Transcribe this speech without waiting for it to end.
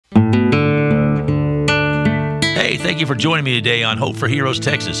Hey, thank you for joining me today on Hope for Heroes,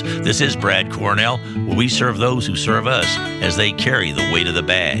 Texas. This is Brad Cornell, where we serve those who serve us as they carry the weight of the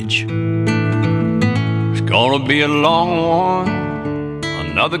badge. It's gonna be a long one,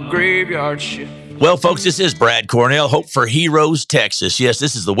 another graveyard shift. Well, folks, this is Brad Cornell, Hope for Heroes, Texas. Yes,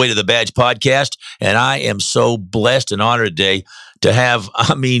 this is the Weight of the Badge podcast, and I am so blessed and honored today to have,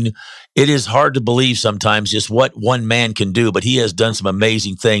 it is hard to believe sometimes just what one man can do, but he has done some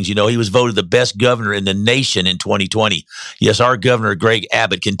amazing things. You know, he was voted the best governor in the nation in 2020. Yes, our governor, Greg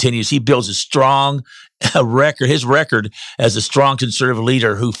Abbott, continues. He builds a strong record, his record as a strong conservative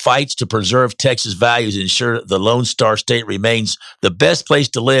leader who fights to preserve Texas values and ensure the Lone Star State remains the best place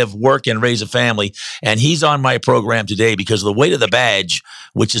to live, work, and raise a family. And he's on my program today because the Weight of the Badge,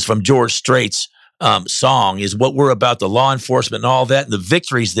 which is from George Strait's song, is what we're about, the law enforcement and all that, and the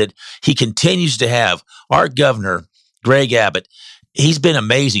victories that he continues to have. Our governor, Greg Abbott, he's been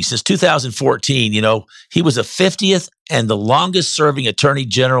amazing since 2014. You know, he was the 50th and the longest serving attorney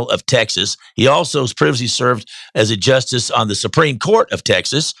general of Texas. He also has previously served as a justice on the Supreme Court of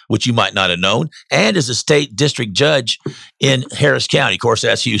Texas, which you might not have known, and as a state district judge in Harris County. Of course,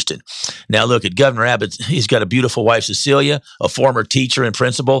 that's Houston. Now look at Governor Abbott. He's got a beautiful wife, Cecilia, a former teacher and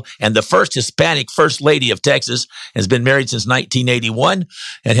principal, and the first Hispanic first lady of Texas, has been married since 1981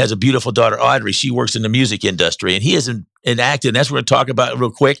 and has a beautiful daughter, Audrey. She works in the music industry, and he has enacted, and that's what we're going to talk about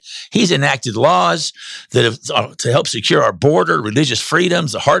real quick. He's enacted laws that have to help secure our border, religious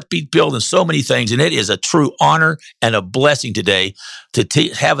freedoms, the heartbeat bill, and so many things. And it is a true honor and a blessing today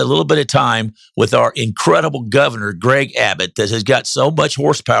to have a little bit of time with our incredible governor, Greg Abbott, that has got so much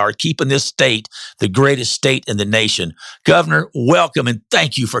horsepower keeping this state the greatest state in the nation. Governor, welcome, and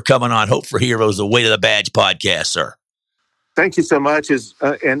thank you for coming on Hope for Heroes, the Weight of the Badge podcast, sir. Thank you so much. It's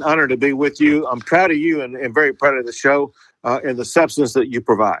an honor to be with you. I'm proud of you and very proud of the show and the substance that you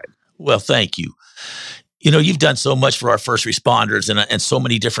provide. Well, thank you. You know, you've done so much for our first responders, and so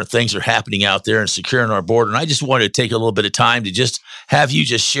many different things are happening out there and securing our border. And I just wanted to take a little bit of time to just have you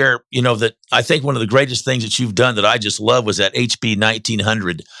just share, you know, that I think one of the greatest things that you've done that I just love was that HB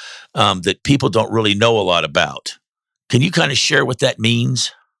 1900 that people don't really know a lot about. Can you kind of share what that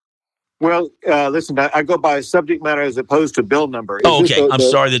means? Well, listen, I go by subject matter as opposed to bill number. Oh, okay. I'm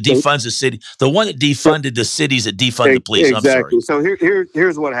sorry. The defunds the city. The one that defunded the cities that defund the police. Exactly. I'm sorry. So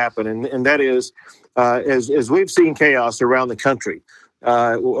here's what happened. And that is, as we've seen chaos around the country,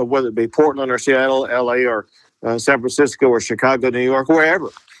 whether it be Portland or Seattle, LA or San Francisco or Chicago, New York,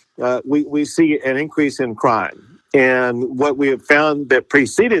 wherever, we see an increase in crime. And what we have found that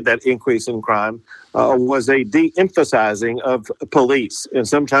preceded that increase in crime was a de-emphasizing of police and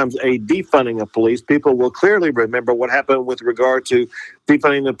sometimes a defunding of police. People will clearly remember what happened with regard to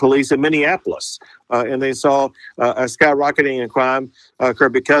defunding the police in Minneapolis. And they saw a skyrocketing in crime occur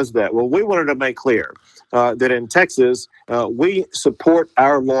because of that. Well, we wanted to make clear that in Texas, we support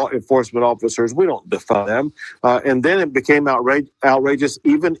our law enforcement officers. We don't defund them. And then it became outrageous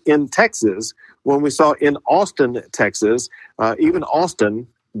even in Texas when we saw in Austin, Texas, even Austin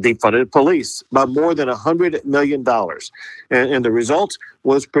defunded police by more than $100 million. And the result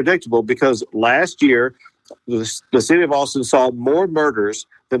was predictable because last year, the city of Austin saw more murders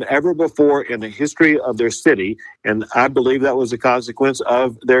than ever before in the history of their city. And I believe that was a consequence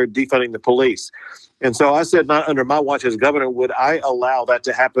of their defunding the police. And so I said, not under my watch as governor would I allow that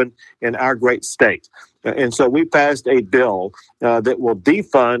to happen in our great state. And so we passed a bill that will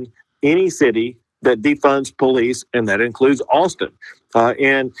defund any city that defunds police, and that includes Austin.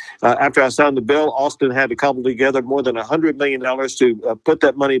 And after I signed the bill, Austin had to cobble together more than $100 million to put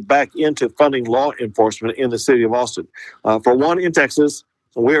that money back into funding law enforcement in the city of Austin. For one, in Texas,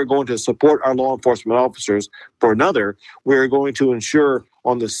 we are going to support our law enforcement officers. For another, we are going to ensure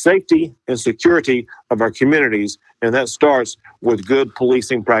on the safety and security of our communities, and that starts with good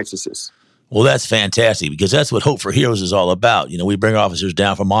policing practices. Well, that's fantastic because that's what Hope for Heroes is all about. You know, we bring officers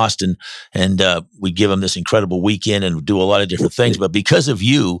down from Austin and we give them this incredible weekend and do a lot of different things. But because of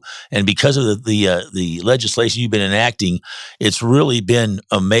you and because of the legislation you've been enacting, it's really been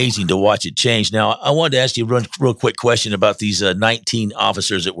amazing to watch it change. Now, I wanted to ask you a real quick question about these 19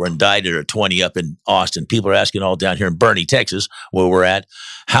 officers that were indicted, or 20 up in Austin. People are asking all down here in Boerne, Texas, where we're at.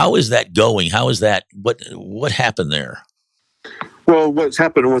 How is that going? How is that? What happened there? Well, what's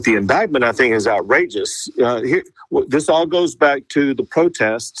happened with the indictment, I think, is outrageous. This all goes back to the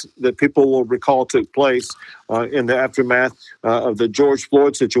protests that people will recall took place in the aftermath of the George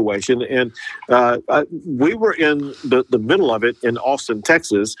Floyd situation. And we were in the middle of it in Austin,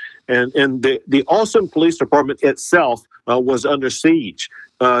 Texas, and the Austin Police Department itself was under siege.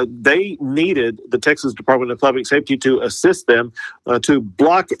 they needed the Texas Department of Public Safety to assist them to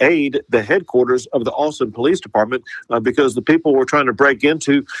blockade the headquarters of the Austin Police Department because the people were trying to break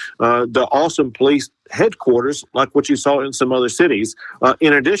into the Austin Police headquarters, like what you saw in some other cities,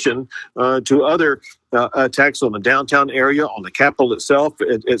 in addition to other attacks on the downtown area, on the Capitol itself,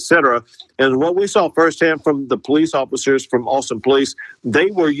 et cetera. And what we saw firsthand from the police officers from Austin Police,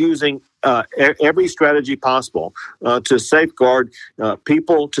 they were using every strategy possible to safeguard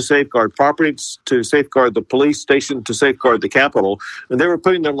people, to safeguard property, to safeguard the police station, to safeguard the Capitol. And they were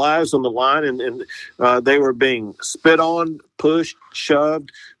putting their lives on the line, and they were being spit on, pushed,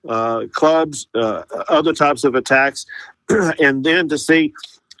 shoved, clubs, other types of attacks. And then to see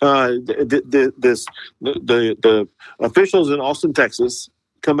the officials in Austin, Texas,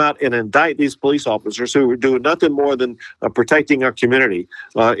 come out and indict these police officers who were doing nothing more than protecting our community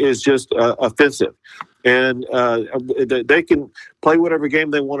is just offensive. And they can play whatever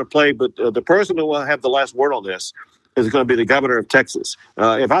game they want to play, but the person who will have the last word on this is going to be the governor of Texas.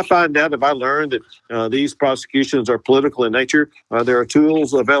 If I learn that these prosecutions are political in nature, there are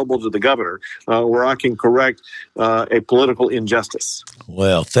tools available to the governor where I can correct a political injustice.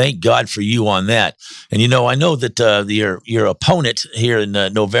 Well, thank God for you on that. And, I know that your opponent here in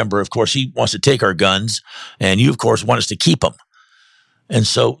November, of course, he wants to take our guns, and you, of course, want us to keep them. And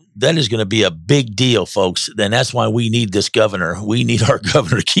so that is going to be a big deal, folks. And that's why we need this governor. We need our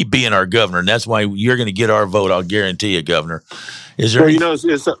governor to keep being our governor. And that's why you're going to get our vote. I'll guarantee you, Governor. Is there? Well,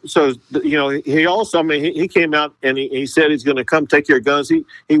 he also, he came out and he said he's going to come take your guns. He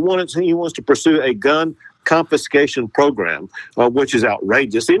wants to pursue a gun confiscation program, which is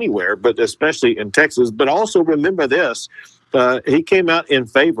outrageous anywhere, but especially in Texas. But also remember this, he came out in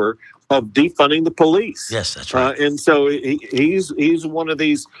favor of defunding the police. Yes, that's right. And so he's one of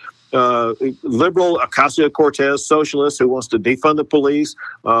these liberal Ocasio-Cortez socialists who wants to defund the police,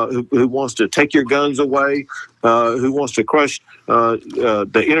 who wants to take your guns away, who wants to crush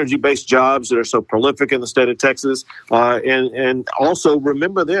the energy-based jobs that are so prolific in the state of Texas. And also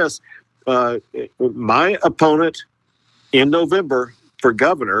remember this, my opponent in November for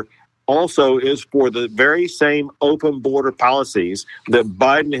governor also is for the very same open border policies that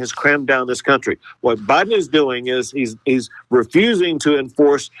Biden has crammed down this country. What Biden is doing is he's refusing to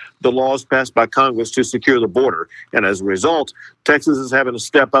enforce the laws passed by Congress to secure the border. And as a result, Texas is having to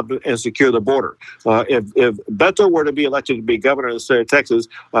step up and secure the border. If Beto were to be elected to be governor of the state of Texas,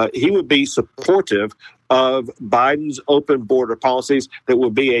 he would be supportive of Biden's open border policies that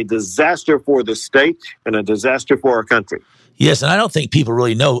would be a disaster for the state and a disaster for our country. Yes, and I don't think people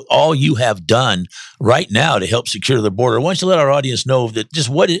really know all you have done right now to help secure the border. Why don't you let our audience know that just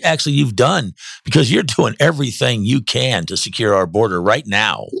what actually you've done, because you're doing everything you can to secure our border right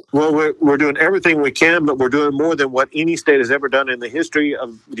now. Well, we're doing everything we can, but we're doing more than what any state has ever done in the history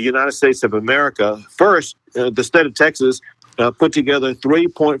of the United States of America. First, the state of Texas put together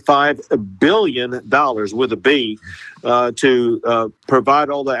 $3.5 billion with a B to provide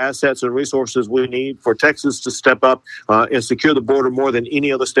all the assets and resources we need for Texas to step up and secure the border more than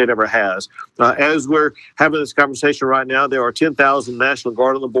any other state ever has. As we're having this conversation right now, there are 10,000 National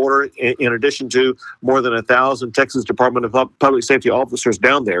Guard on the border, in addition to more than 1,000 Texas Department of Public Safety officers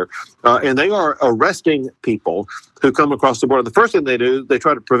down there. And they are arresting people who come across the border. The first thing they do, they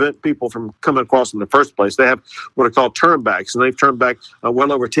try to prevent people from coming across in the first place. They have what are called turnbacks, and they've turned back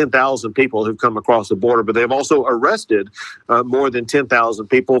well over 10,000 people who've come across the border, but they've also arrested more than 10,000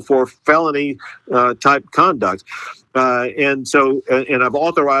 people for felony type conduct. And I've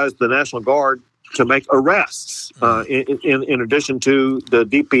authorized the National Guard to make arrests in addition to the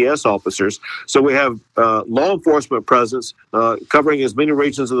DPS officers. So we have law enforcement presence covering as many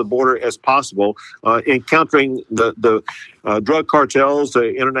regions of the border as possible, encountering the drug cartels,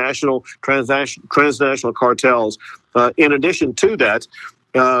 the international transnational cartels. In addition to that,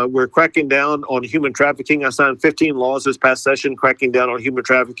 we're cracking down on human trafficking. I signed 15 laws this past session cracking down on human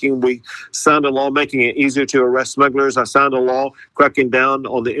trafficking. We signed a law making it easier to arrest smugglers. I signed a law cracking down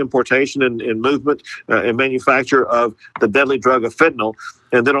on the importation and movement and manufacture of the deadly drug of fentanyl.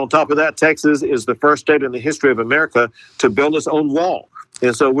 And then on top of that, Texas is the first state in the history of America to build its own wall.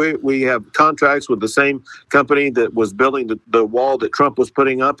 And so we have contracts with the same company that was building the wall that Trump was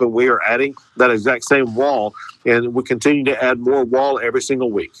putting up, and we are adding that exact same wall, and we continue to add more wall every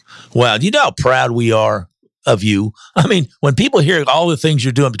single week. Wow. Do you know how proud we are of you. I mean, when people hear all the things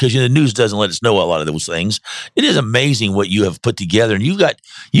you're doing, because the news doesn't let us know a lot of those things, it is amazing what you have put together. And you've got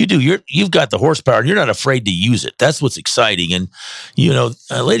the horsepower, and you're not afraid to use it. That's what's exciting. And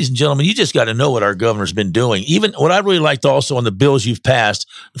ladies and gentlemen, you just got to know what our governor's been doing. Even what I really liked also on the bills you've passed,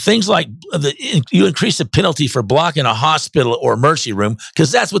 things like you increase the penalty for blocking a hospital or emergency room,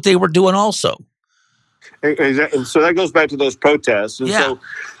 because that's what they were doing also. And so that goes back to those protests. And yeah.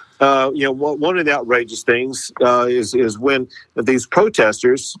 One of the outrageous things is when these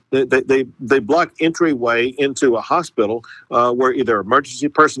protesters they block entryway into a hospital where either emergency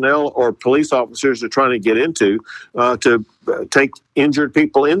personnel or police officers are trying to get into to take injured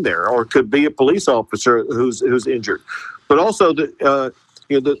people in there, or it could be a police officer who's injured. But also the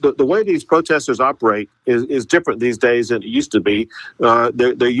way these protesters operate is different these days than it used to be.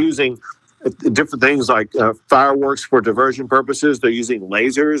 They're using different things like fireworks for diversion purposes. They're using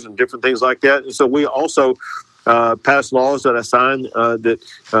lasers and different things like that. And so we also pass laws that I signed that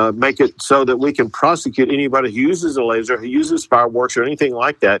make it so that we can prosecute anybody who uses a laser, who uses fireworks or anything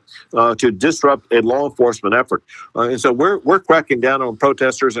like that to disrupt a law enforcement effort. And so we're cracking down on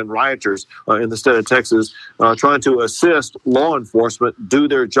protesters and rioters in the state of Texas, trying to assist law enforcement do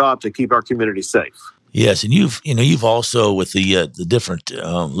their job to keep our community safe. Yes, and you've also, with the different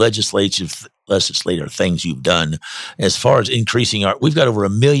legislative things you've done as far as increasing we've got over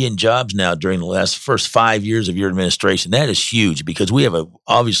 1 million jobs now during the first 5 years of your administration. That is huge, because we have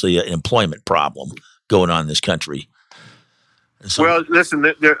obviously an employment problem going on in this country. So, well, listen,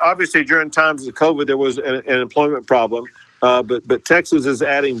 obviously during times of COVID there was an employment problem, but Texas is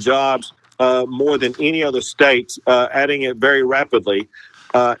adding jobs more than any other state, adding it very rapidly.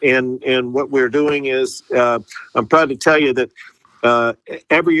 And what we're doing is, I'm proud to tell you that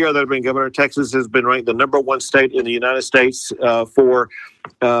every year that I've been governor, Texas has been ranked the number one state in the United States as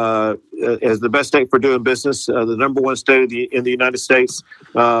the best state for doing business, the number one state in the United States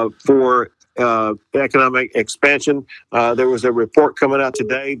for economic expansion. There was a report coming out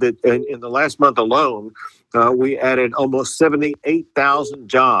today that in the last month alone, we added almost 78,000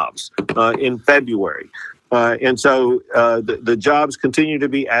 jobs in February. And so the jobs continue to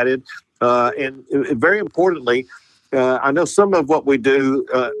be added. And very importantly, I know some of what we do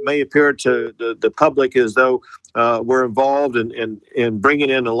may appear to the public as though we're involved in bringing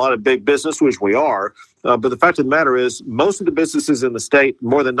in a lot of big business, which we are. But the fact of the matter is, most of the businesses in the state,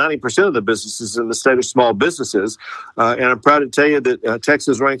 more than 90% of the businesses in the state are small businesses. And I'm proud to tell you that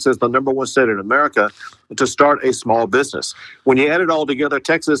Texas ranks as the number one state in America to start a small business. When you add it all together,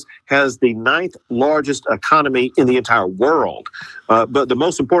 Texas has the 9th largest economy in the entire world. But the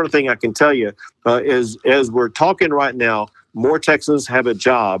most important thing I can tell you is, as we're talking right now, more Texans have a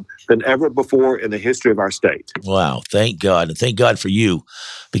job than ever before in the history of our state. Wow. Thank God. And thank God for you,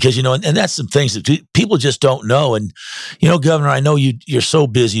 because, and that's some things that people just don't know. And, Governor, I know you're so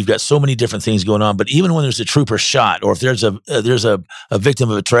busy. You've got so many different things going on, but even when there's a trooper shot, or if there's a victim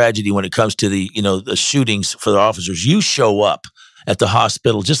of a tragedy, when it comes to the shootings for the officers, you show up at the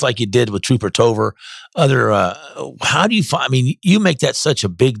hospital, just like you did with Trooper Tover. How do you find, you make that such a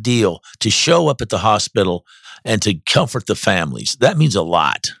big deal to show up at the hospital and to comfort the families. That means a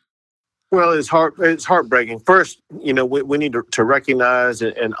lot. Well, it's heartbreaking. First, we need to recognize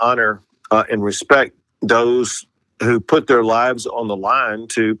and honor and respect those who put their lives on the line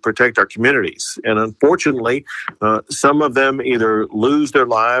to protect our communities. And unfortunately, some of them either lose their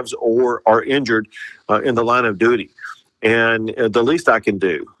lives or are injured in the line of duty. And the least I can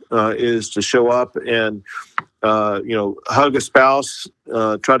do is to show up and, hug a spouse,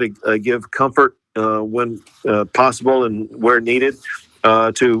 try to give comfort when possible and where needed,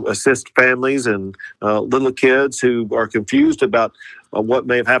 to assist families and little kids who are confused about what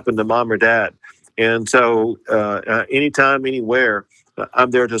may have happened to mom or dad. And so anytime, anywhere,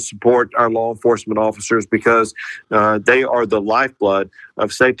 I'm there to support our law enforcement officers, because they are the lifeblood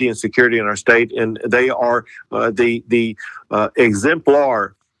of safety and security in our state, and they are the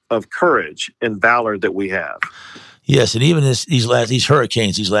exemplar of courage and valor that we have. Yes, and even these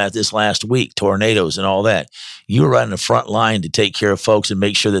hurricanes, this last week, tornadoes and all that, you were right on the front line to take care of folks and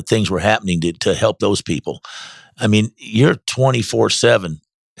make sure that things were happening to help those people. You're 24/7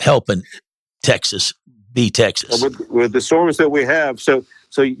 helping Texas be Texas. With the storms that we have. So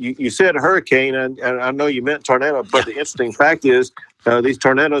you said hurricane, and I know you meant tornado, but the interesting fact is these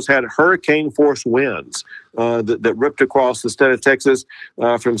tornadoes had hurricane-force winds that ripped across the state of Texas,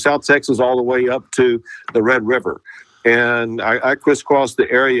 from South Texas all the way up to the Red River. And I crisscrossed the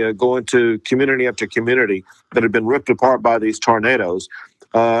area going to community after community that had been ripped apart by these tornadoes.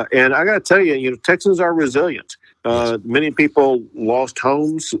 And I got to tell you, Texans are resilient. Many people lost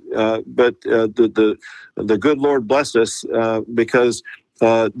homes, but the good Lord blessed us because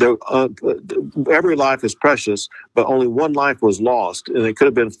every life is precious, but only one life was lost, and it could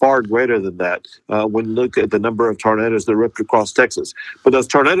have been far greater than that when you look at the number of tornadoes that ripped across Texas. But those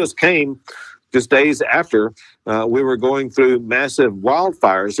tornadoes came just days after we were going through massive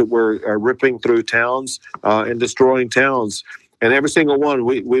wildfires that were ripping through towns and destroying towns. And every single one,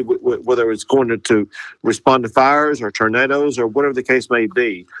 we whether it's going to respond to fires or tornadoes or whatever the case may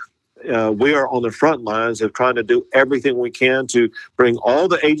be, we are on the front lines of trying to do everything we can to bring all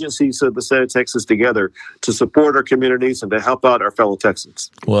the agencies of the state of Texas together to support our communities and to help out our fellow Texans.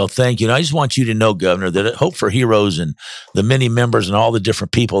 Well, thank you. And I just want you to know, Governor, that Hope for Heroes and the many members and all the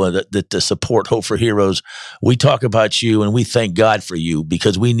different people that support Hope for Heroes, we talk about you and we thank God for you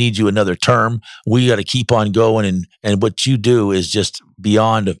because we need you another term. We got to keep on going. And what you do is just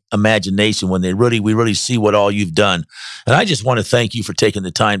beyond imagination when we really see what all you've done. And I just want to thank you for taking the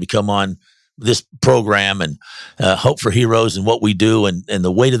time to come on this program and Hope for Heroes and what we do and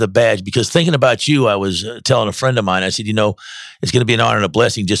the weight of the badge. Because thinking about you, I was telling a friend of mine, I said, it's going to be an honor and a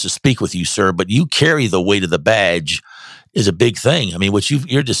blessing just to speak with you, sir, but you carry the weight of the badge is a big thing. I mean,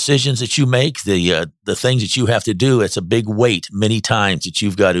 your decisions that you make, the things that you have to do, it's a big weight many times that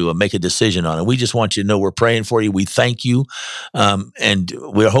you've got to make a decision on. And we just want you to know we're praying for you. We thank you. And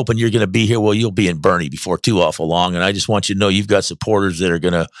we're hoping you're going to be here. Well, you'll be in Bernie before too awful long. And I just want you to know you've got supporters that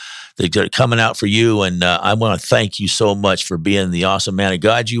are coming out for you. And I want to thank you so much for being the awesome man of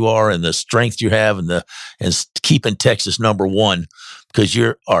God you are and the strength you have and keeping Texas number one because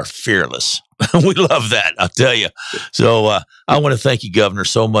you are fearless. We love that, I'll tell you. So I want to thank you, Governor,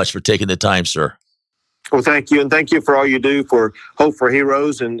 so much for taking the time, sir. Well, thank you. And thank you for all you do for Hope for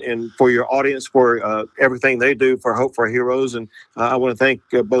Heroes and for your audience, for everything they do for Hope for Heroes. And I want to thank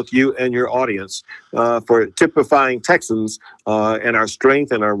both you and your audience for typifying Texans and our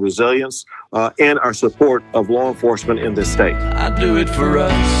strength and our resilience and our support of law enforcement in this state. I do it for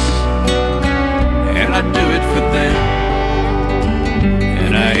us, and I do it for them.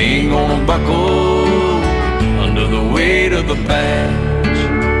 And I ain't gonna buckle under the weight of the badge.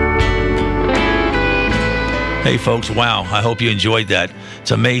 Hey, folks, wow, I hope you enjoyed that.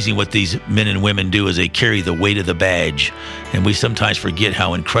 It's amazing what these men and women do as they carry the weight of the badge. And we sometimes forget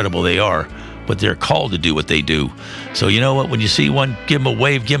how incredible they are, but they're called to do what they do. So you know what? When you see one, give them a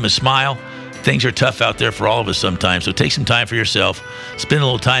wave, give them a smile. Things are tough out there for all of us sometimes. So take some time for yourself. Spend a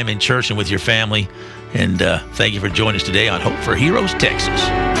little time in church and with your family. And thank you for joining us today on Hope for Heroes, Texas.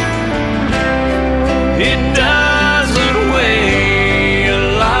 It doesn't weigh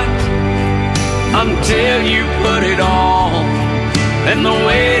a lot until you put it on, and the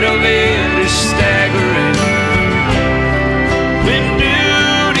weight of it is staggering. When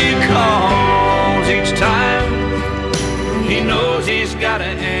duty calls each time, he knows he's got to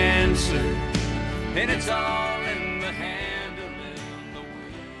answer, and it's all